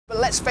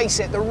let's face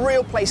it, the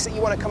real place that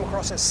you want to come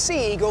across a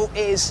sea eagle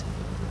is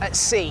at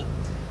sea.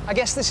 I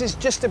guess this is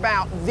just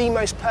about the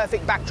most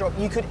perfect backdrop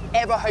you could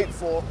ever hope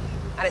for.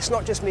 And it's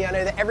not just me, I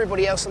know that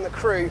everybody else on the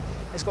crew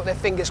has got their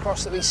fingers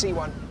crossed that we see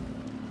one.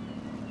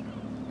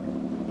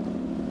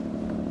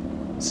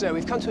 So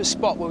we've come to a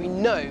spot where we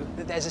know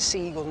that there's a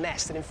sea eagle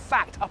nest, and in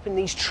fact, up in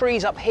these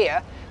trees up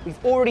here,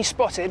 we've already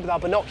spotted with our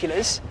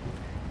binoculars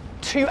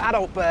 2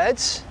 adult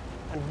birds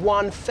and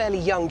 1 fairly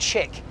young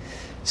chick.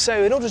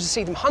 So in order to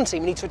see them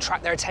hunting, we need to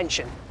attract their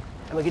attention.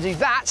 And we're going to do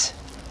that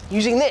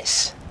using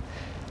this.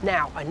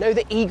 Now, I know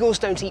that eagles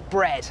don't eat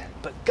bread,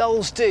 but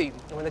gulls do.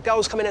 And when the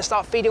gulls come in and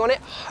start feeding on it,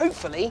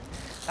 hopefully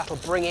that'll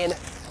bring in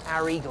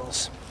our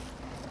eagles.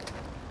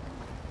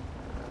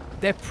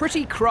 They're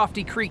pretty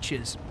crafty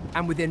creatures,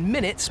 and within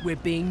minutes we're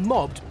being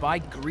mobbed by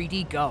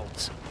greedy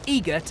gulls,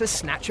 eager to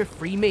snatch a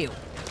free meal.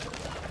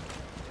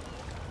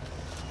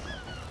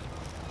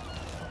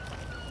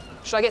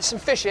 Should I get some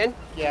fish in?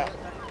 Yeah.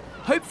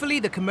 Hopefully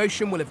the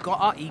commotion will have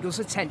got our eagles'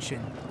 attention,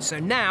 so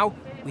now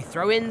we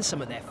throw in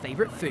some of their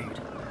favourite food.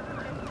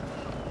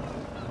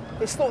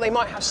 It's thought they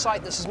might have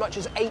sight that's as much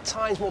as 8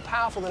 times more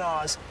powerful than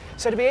ours.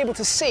 So to be able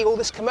to see all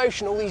this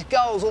commotion, all these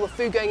gulls, all the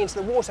food going into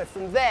the water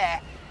from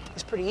there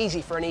is pretty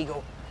easy for an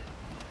eagle.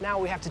 Now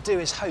all we have to do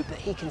is hope that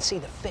he can see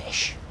the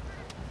fish.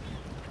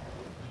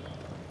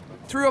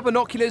 Through our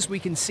binoculars we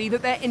can see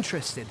that they're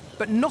interested,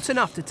 but not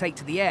enough to take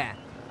to the air.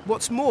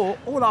 What's more,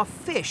 all our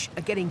fish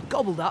are getting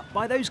gobbled up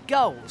by those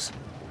gulls.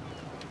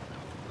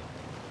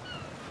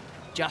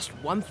 Just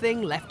one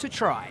thing left to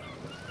try.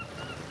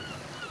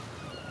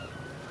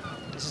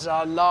 This is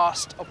our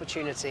last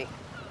opportunity.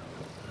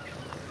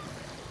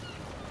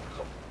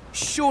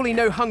 Surely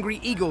no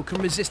hungry eagle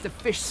can resist a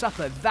fish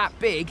supper that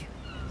big.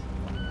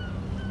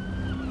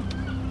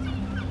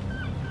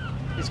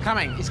 He's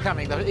coming,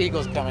 the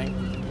eagle's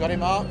coming. Got him,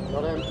 Mark?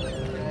 Got him.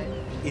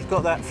 He's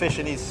got that fish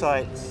in his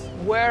sights.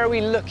 Where are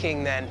we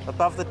looking then?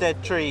 Above the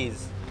dead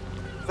trees.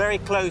 Very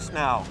close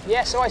now.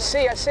 Yes, I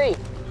see.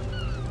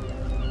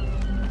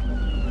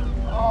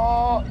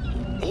 Oh,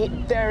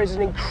 there is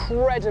an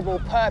incredible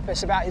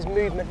purpose about his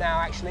movement now,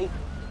 actually.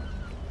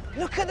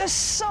 Look at the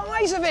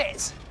size of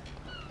it!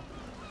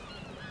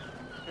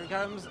 Here he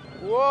comes.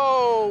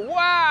 Whoa,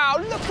 wow,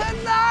 look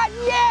at that,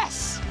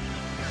 yes!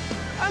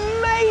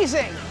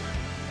 Amazing!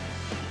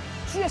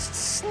 Just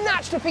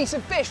snatched a piece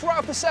of fish right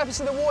off the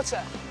surface of the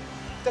water.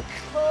 The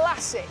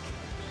classic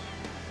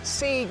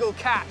sea eagle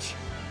catch.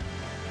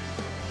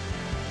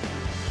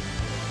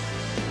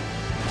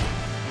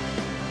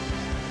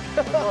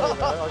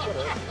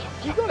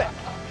 You got it.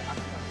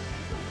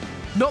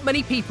 Not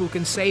many people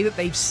can say that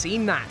they've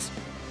seen that.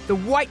 The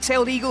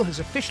white-tailed eagle has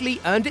officially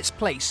earned its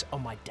place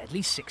on my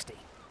Deadly 60.